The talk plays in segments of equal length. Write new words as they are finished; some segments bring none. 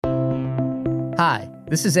Hi,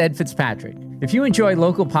 this is Ed Fitzpatrick. If you enjoy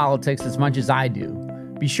local politics as much as I do,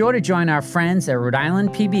 be sure to join our friends at Rhode Island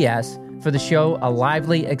PBS for the show A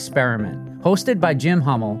Lively Experiment. Hosted by Jim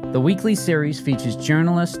Hummel, the weekly series features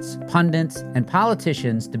journalists, pundits, and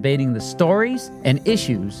politicians debating the stories and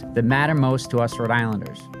issues that matter most to us Rhode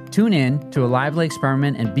Islanders. Tune in to A Lively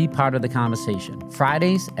Experiment and be part of the conversation.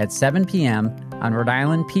 Fridays at 7 p.m. on Rhode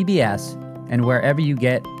Island PBS and wherever you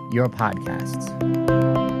get your podcasts.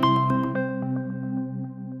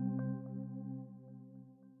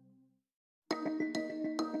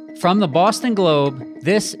 From the Boston Globe,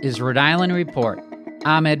 this is Rhode Island Report.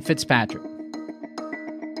 I'm Ed Fitzpatrick.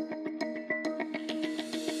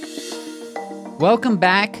 Welcome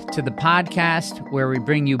back to the podcast where we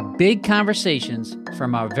bring you big conversations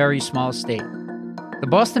from our very small state. The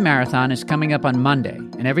Boston Marathon is coming up on Monday,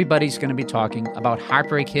 and everybody's going to be talking about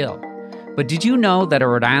Heartbreak Hill. But did you know that a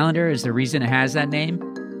Rhode Islander is the reason it has that name?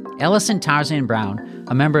 Ellison Tarzan Brown,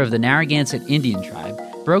 a member of the Narragansett Indian tribe,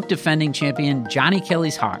 broke defending champion Johnny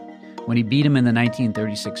Kelly's heart when he beat him in the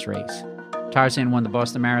 1936 race. Tarzan won the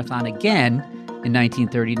Boston Marathon again in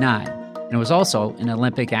 1939, and was also an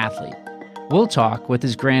Olympic athlete. We'll talk with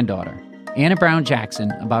his granddaughter, Anna Brown Jackson,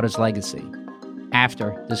 about his legacy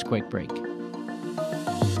after this quick break.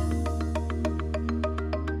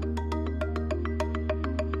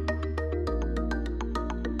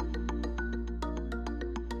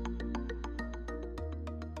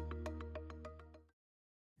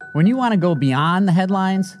 When you want to go beyond the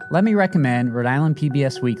headlines, let me recommend Rhode Island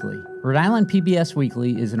PBS Weekly. Rhode Island PBS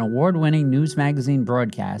Weekly is an award-winning news magazine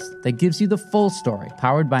broadcast that gives you the full story,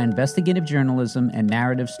 powered by investigative journalism and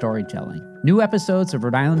narrative storytelling. New episodes of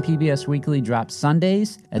Rhode Island PBS Weekly drop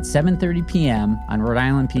Sundays at 7:30 p.m. on Rhode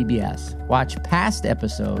Island PBS. Watch past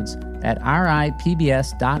episodes at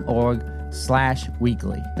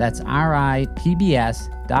ripbs.org/weekly. That's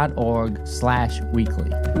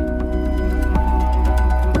ripbs.org/weekly.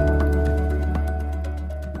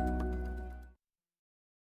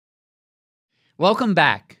 Welcome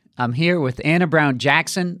back. I'm here with Anna Brown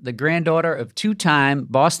Jackson, the granddaughter of two-time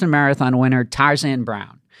Boston Marathon winner Tarzan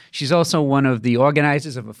Brown. She's also one of the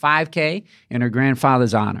organizers of a 5K in her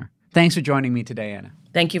grandfather's honor. Thanks for joining me today, Anna.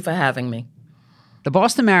 Thank you for having me. The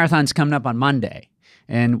Boston Marathon's coming up on Monday,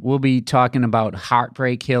 and we'll be talking about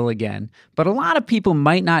Heartbreak Hill again. But a lot of people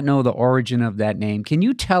might not know the origin of that name. Can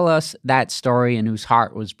you tell us that story and whose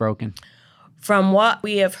heart was broken? From what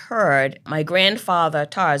we have heard, my grandfather,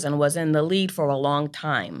 Tarzan, was in the lead for a long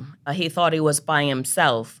time. He thought he was by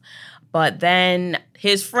himself. But then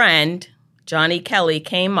his friend, Johnny Kelly,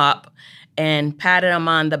 came up and patted him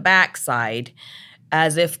on the backside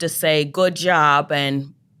as if to say, good job,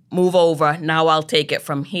 and move over. Now I'll take it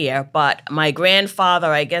from here. But my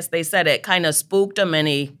grandfather, I guess they said it kind of spooked him, and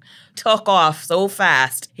he took off so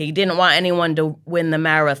fast. He didn't want anyone to win the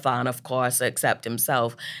marathon, of course, except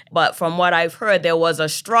himself. But from what I've heard, there was a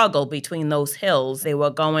struggle between those hills. They were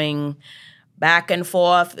going back and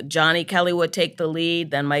forth. Johnny Kelly would take the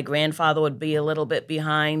lead, then my grandfather would be a little bit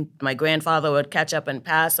behind. My grandfather would catch up and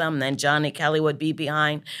pass him, then Johnny Kelly would be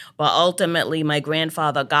behind. But ultimately, my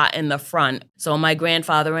grandfather got in the front. So my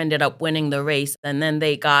grandfather ended up winning the race, and then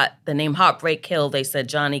they got the name Heartbreak Hill. They said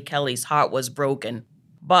Johnny Kelly's heart was broken.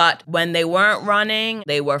 But when they weren't running,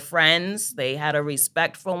 they were friends. They had a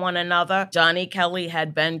respect for one another. Johnny Kelly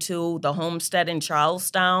had been to the homestead in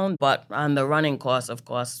Charlestown, but on the running course, of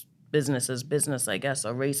course, business is business, I guess,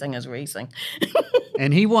 or racing is racing.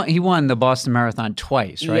 And he won the Boston Marathon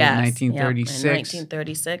twice, right? Yes, in 1936. Yep, in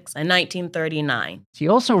 1936 and 1939. He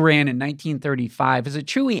also ran in 1935. Is it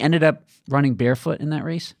true he ended up running barefoot in that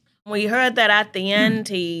race? We heard that at the end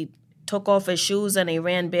he took off his shoes and he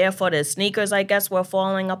ran barefoot. His sneakers, I guess, were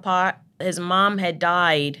falling apart. His mom had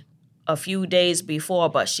died a few days before,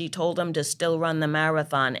 but she told him to still run the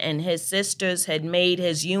marathon. And his sisters had made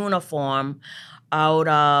his uniform out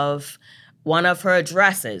of one of her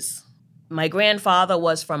dresses. My grandfather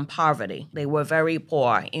was from poverty. They were very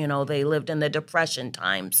poor. You know, they lived in the Depression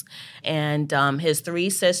times. And his three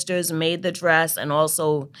sisters made the dress and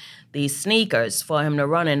also these sneakers for him to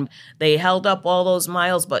run in. They held up all those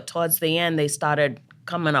miles, but towards the end, they started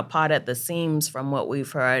coming apart at the seams from what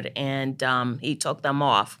we've heard, and he took them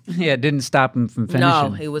off. Yeah, it didn't stop him from finishing.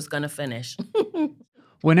 No, he was going to finish.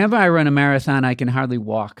 Whenever I run a marathon, I can hardly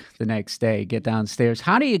walk the next day, get downstairs.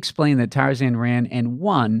 How do you explain that Tarzan ran and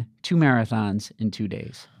won 2 marathons in 2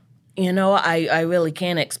 days? You know, I really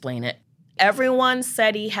can't explain it. Everyone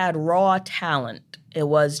said he had raw talent. It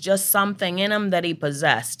was just something in him that he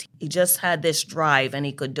possessed. He just had this drive and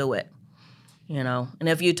he could do it, you know. And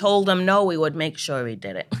if you told him no, he would make sure he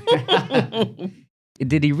did it.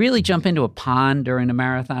 Did he really jump into a pond during the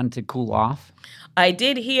marathon to cool off? I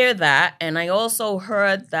did hear that, and I also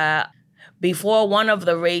heard that before one of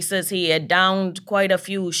the races, he had downed quite a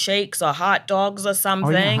few shakes or hot dogs or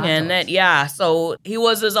something. So he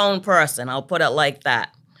was his own person. I'll put it like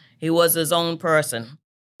that. He was his own person.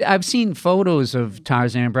 I've seen photos of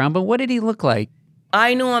Tarzan Brown, but what did he look like?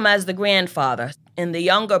 I knew him as the grandfather. In the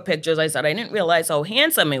younger pictures, I said I didn't realize how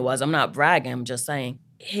handsome he was. I'm not bragging, I'm just saying.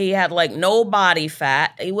 He had like no body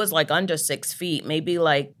fat. He was like under 6 feet, maybe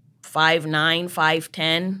like 5'9",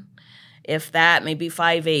 5'10", if that, maybe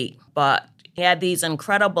 5'8". But he had these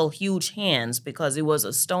incredible huge hands because he was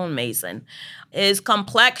a stonemason. His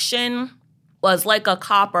complexion was like a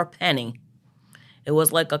copper penny. It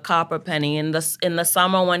was like a copper penny. In the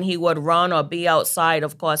summer when he would run or be outside,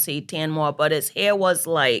 of course, he'd tan more. But his hair was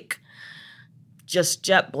like just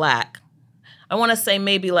jet black. I want to say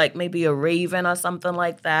maybe a raven or something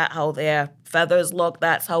like that, how their feathers look.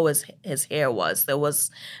 That's how his hair was. There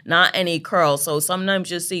was not any curl. So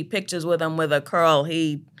sometimes you see pictures with him with a curl.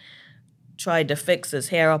 He tried to fix his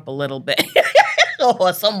hair up a little bit.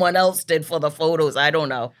 Or someone else did for the photos. I don't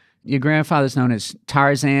know. Your grandfather's known as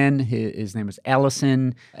Tarzan. His name was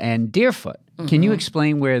Ellison, and Deerfoot. Mm-hmm. Can you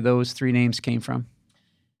explain where those three names came from?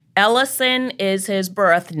 Ellison is his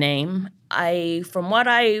birth name. From what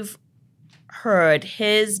I've heard,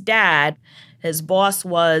 his dad, his boss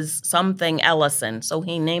was something Ellison, so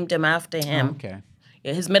he named him after him. Oh, okay.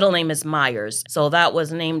 His middle name is Myers, so that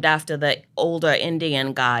was named after the older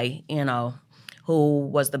Indian guy, who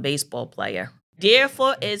was the baseball player.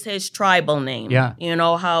 Deerfoot is his tribal name. Yeah. You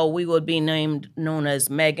know how we would be known as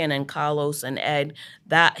Megan and Carlos and Ed.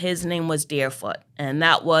 That his name was Deerfoot, and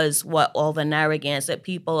that was what all the Narragansett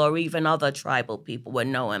people or even other tribal people would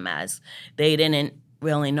know him as. They didn't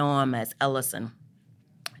really know him as Ellison.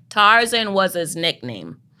 Tarzan was his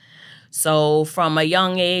nickname. So from a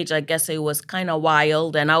young age, I guess he was kind of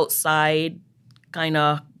wild and outside kind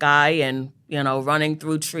of guy and, running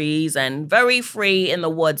through trees and very free in the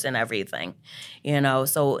woods and everything,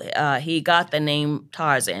 So he got the name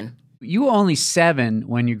Tarzan. You were only 7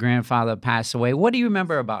 when your grandfather passed away. What do you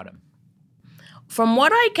remember about him? From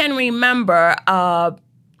what I can remember,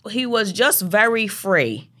 he was just very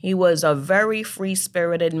free. He was a very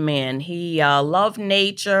free-spirited man. He loved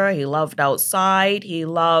nature. He loved outside. He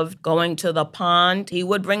loved going to the pond. He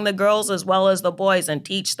would bring the girls as well as the boys and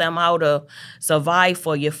teach them how to survive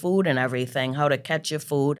for your food and everything, how to catch your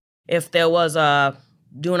food. If there was a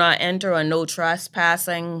do not enter or no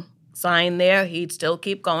trespassing sign there, he'd still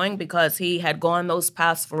keep going because he had gone those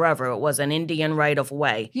paths forever. It was an Indian right of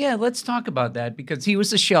way. Yeah, let's talk about that because he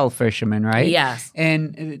was a shell fisherman, right? Yes.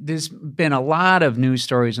 And there's been a lot of news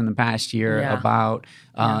stories in the past year about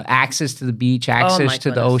access to the beach, access to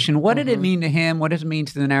the ocean. What did it mean to him? What does it mean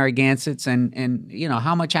to the Narragansetts? And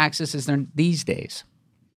how much access is there these days?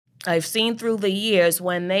 I've seen through the years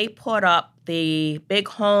when they put up the big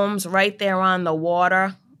homes right there on the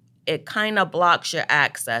water, it kind of blocks your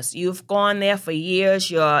access. You've gone there for years.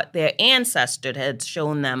 Their ancestor had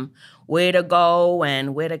shown them where to go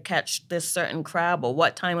and where to catch this certain crab or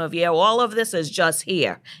what time of year. All of this is just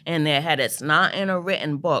here in their head. It's not in a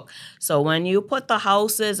written book. So when you put the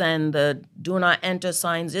houses and the do not enter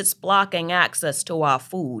signs, it's blocking access to our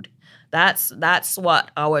food. That's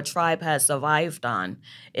what our tribe has survived on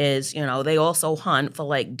is, they also hunt for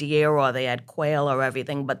like deer or they had quail or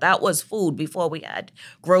everything, but that was food before we had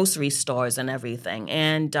grocery stores and everything.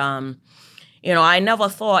 And, I never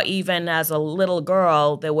thought even as a little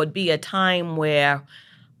girl there would be a time where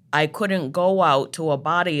I couldn't go out to a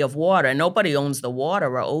body of water. Nobody owns the water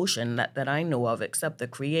or ocean that I knew of except the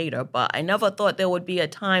Creator, but I never thought there would be a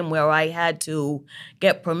time where I had to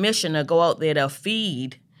get permission to go out there to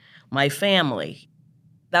feed my family.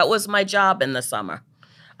 That was my job in the summer.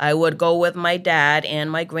 I would go with my dad and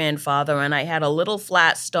my grandfather, and I had a little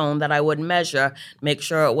flat stone that I would measure, make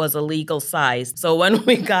sure it was a legal size. So when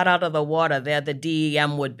we got out of the water, there the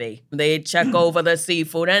DEM would be. They'd check over the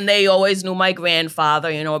seafood, and they always knew my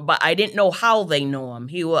grandfather, but I didn't know how they knew him.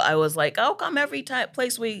 I was like, how come every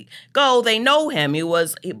place we go, they know him?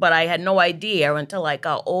 But I had no idea until I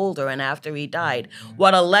got older and after he died,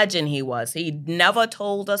 what a legend he was. He never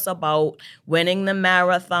told us about winning the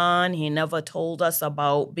marathon. He never told us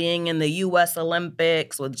about being in the U.S.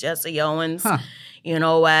 Olympics with Jesse Owens,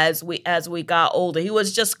 as we got older. He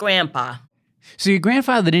was just grandpa. So your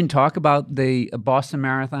grandfather didn't talk about the Boston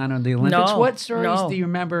Marathon or the Olympics? No, what stories do you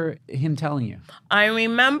remember him telling you? I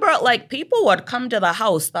remember, people would come to the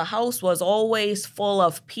house. The house was always full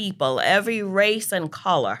of people, every race and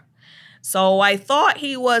color. So I thought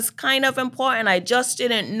he was kind of important. I just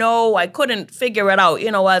didn't know. I couldn't figure it out,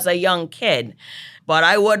 as a young kid. But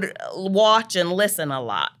I would watch and listen a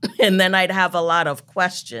lot, and then I'd have a lot of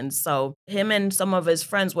questions. So him and some of his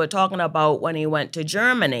friends were talking about when he went to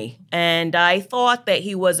Germany, and I thought that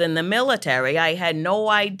he was in the military. I had no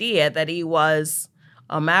idea that he was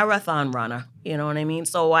a marathon runner. You know what I mean?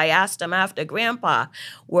 So I asked him after, Grandpa,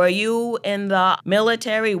 were you in the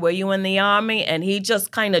military? Were you in the army? And he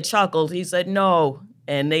just kind of chuckled. He said, no.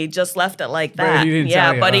 And they just left it like that.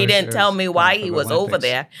 But he didn't tell me why he was over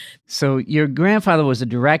there. So your grandfather was a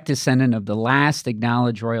direct descendant of the last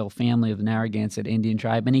acknowledged royal family of the Narragansett Indian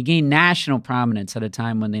tribe, and he gained national prominence at a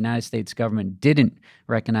time when the United States government didn't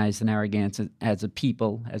recognize the Narragansett as a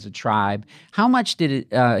people, as a tribe. How much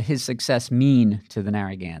did his success mean to the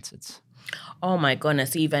Narragansetts? Oh, my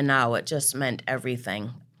goodness. Even now, it just meant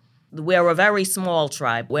everything. We're a very small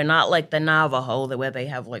tribe. We're not like the Navajo, where they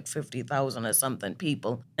have like 50,000 or something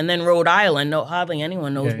people. And then Rhode Island, hardly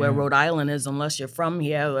anyone knows where Rhode Island is unless you're from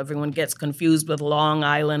here. Everyone gets confused with Long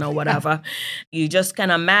Island or whatever. You just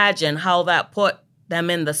can imagine how that put them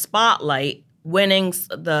in the spotlight, winning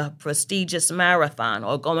the prestigious marathon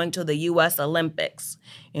or going to the U.S. Olympics.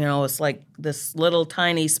 It's like this little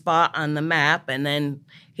tiny spot on the map, and then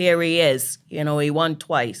here he is. He won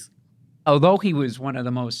twice. Although he was one of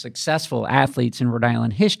the most successful athletes in Rhode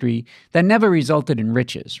Island history, that never resulted in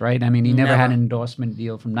riches, right? I mean, he never had an endorsement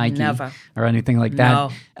deal from Nike or anything like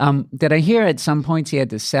that. No. Did I hear at some points he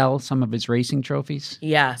had to sell some of his racing trophies?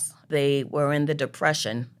 Yes, they were in the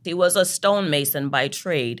Depression. He was a stonemason by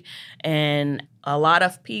trade, and a lot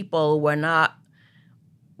of people were not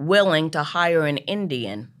willing to hire an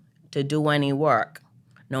Indian to do any work,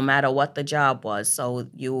 no matter what the job was. So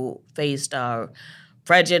you faced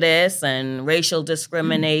prejudice and racial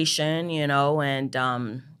discrimination,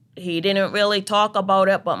 and he didn't really talk about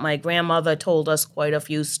it, but my grandmother told us quite a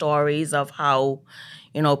few stories of how,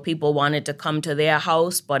 people wanted to come to their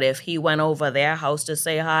house, but if he went over their house to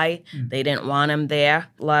say hi, they didn't want him there.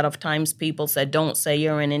 A lot of times people said, don't say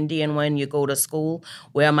you're an Indian when you go to school,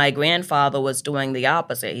 where my grandfather was doing the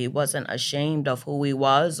opposite. He wasn't ashamed of who he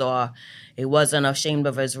was, or he wasn't ashamed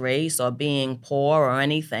of his race or being poor or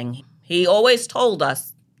anything. He always told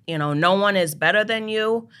us, no one is better than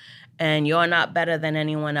you, and you're not better than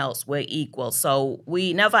anyone else. We're equal. So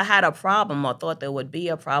we never had a problem or thought there would be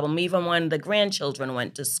a problem, even when the grandchildren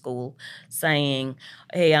went to school saying,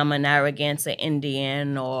 hey, I'm a Narragansett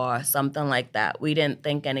Indian or something like that. We didn't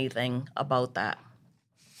think anything about that.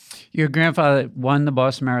 Your grandfather won the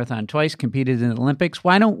Boston Marathon twice, competed in the Olympics.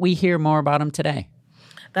 Why don't we hear more about him today?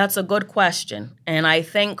 That's a good question. And I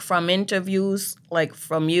think from interviews like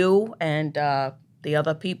from you and the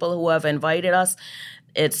other people who have invited us,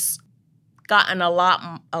 it's gotten a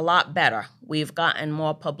lot better. We've gotten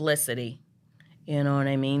more publicity. You know what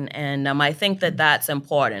I mean? And I think that that's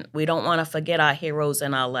important. We don't want to forget our heroes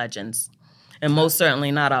and our legends, and most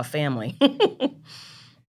certainly not our family.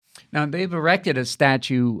 Now, they've erected a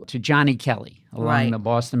statue to Johnny Kelly along the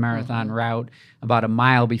Boston Marathon route about a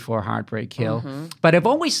mile before Heartbreak Hill. But I've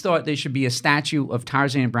always thought there should be a statue of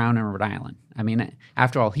Tarzan Brown in Rhode Island. I mean,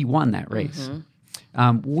 after all, he won that race.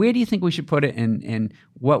 Where do you think we should put it, and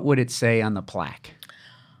what would it say on the plaque?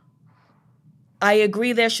 I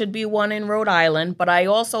agree there should be one in Rhode Island, but I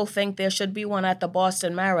also think there should be one at the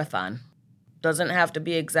Boston Marathon. Doesn't have to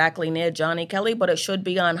be exactly near Johnny Kelly, but it should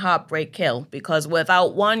be on Heartbreak Hill, because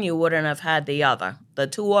without one, you wouldn't have had the other. The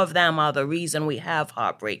two of them are the reason we have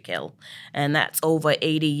Heartbreak Hill, and that's over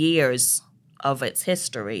 80 years of its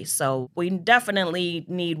history. So we definitely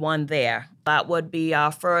need one there. That would be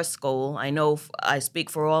our first goal. I know I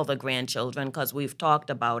speak for all the grandchildren because we've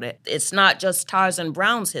talked about it. It's not just Tarzan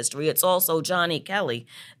Brown's history, it's also Johnny Kelly.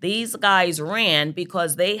 These guys ran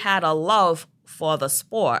because they had a love for the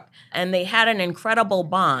sport, and they had an incredible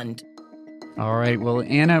bond. All right. Well,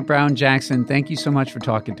 Anna Brown Jackson, thank you so much for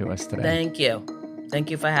talking to us today. Thank you. Thank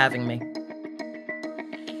you for having me.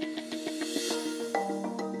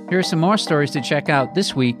 Here are some more stories to check out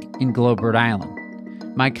this week in Globe, Rhode Island.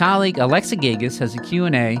 My colleague Alexa Gagas has a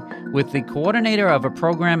Q&A with the coordinator of a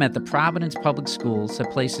program at the Providence Public Schools that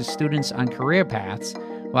places students on career paths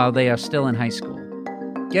while they are still in high school.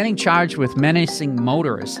 Getting charged with menacing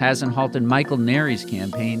motorists hasn't halted Michael Neary's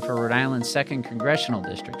campaign for Rhode Island's 2nd Congressional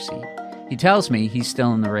District seat. He tells me he's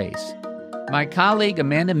still in the race. My colleague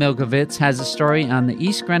Amanda Milkovitz has a story on the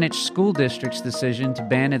East Greenwich School District's decision to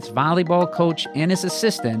ban its volleyball coach and his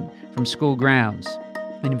assistant from school grounds.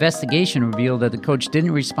 An investigation revealed that the coach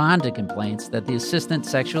didn't respond to complaints that the assistant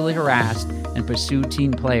sexually harassed and pursued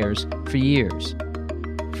teen players for years.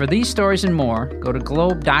 For these stories and more, go to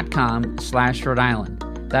globe.com/Rhode Island.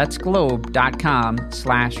 That's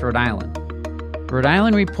globe.com/Rhode Island. Rhode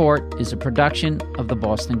Island Report is a production of the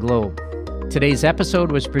Boston Globe. Today's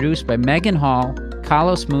episode was produced by Megan Hall,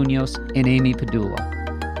 Carlos Munoz, and Amy Padula.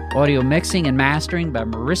 Audio mixing and mastering by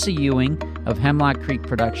Marissa Ewing of Hemlock Creek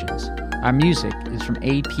Productions. Our music is from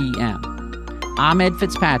APM. I'm Ed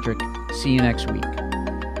Fitzpatrick. See you next week.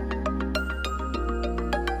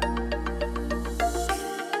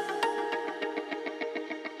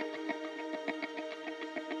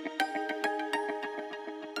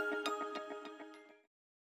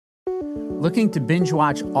 Looking to binge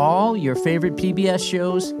watch all your favorite PBS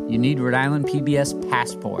shows? You need Rhode Island PBS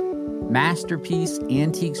Passport. Masterpiece,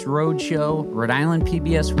 Antiques Roadshow, Rhode Island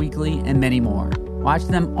PBS Weekly, and many more. Watch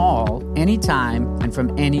them all, anytime, and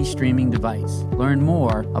from any streaming device. Learn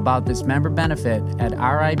more about this member benefit at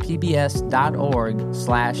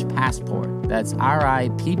ripbs.org/passport. That's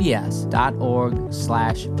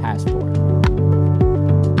ripbs.org/passport.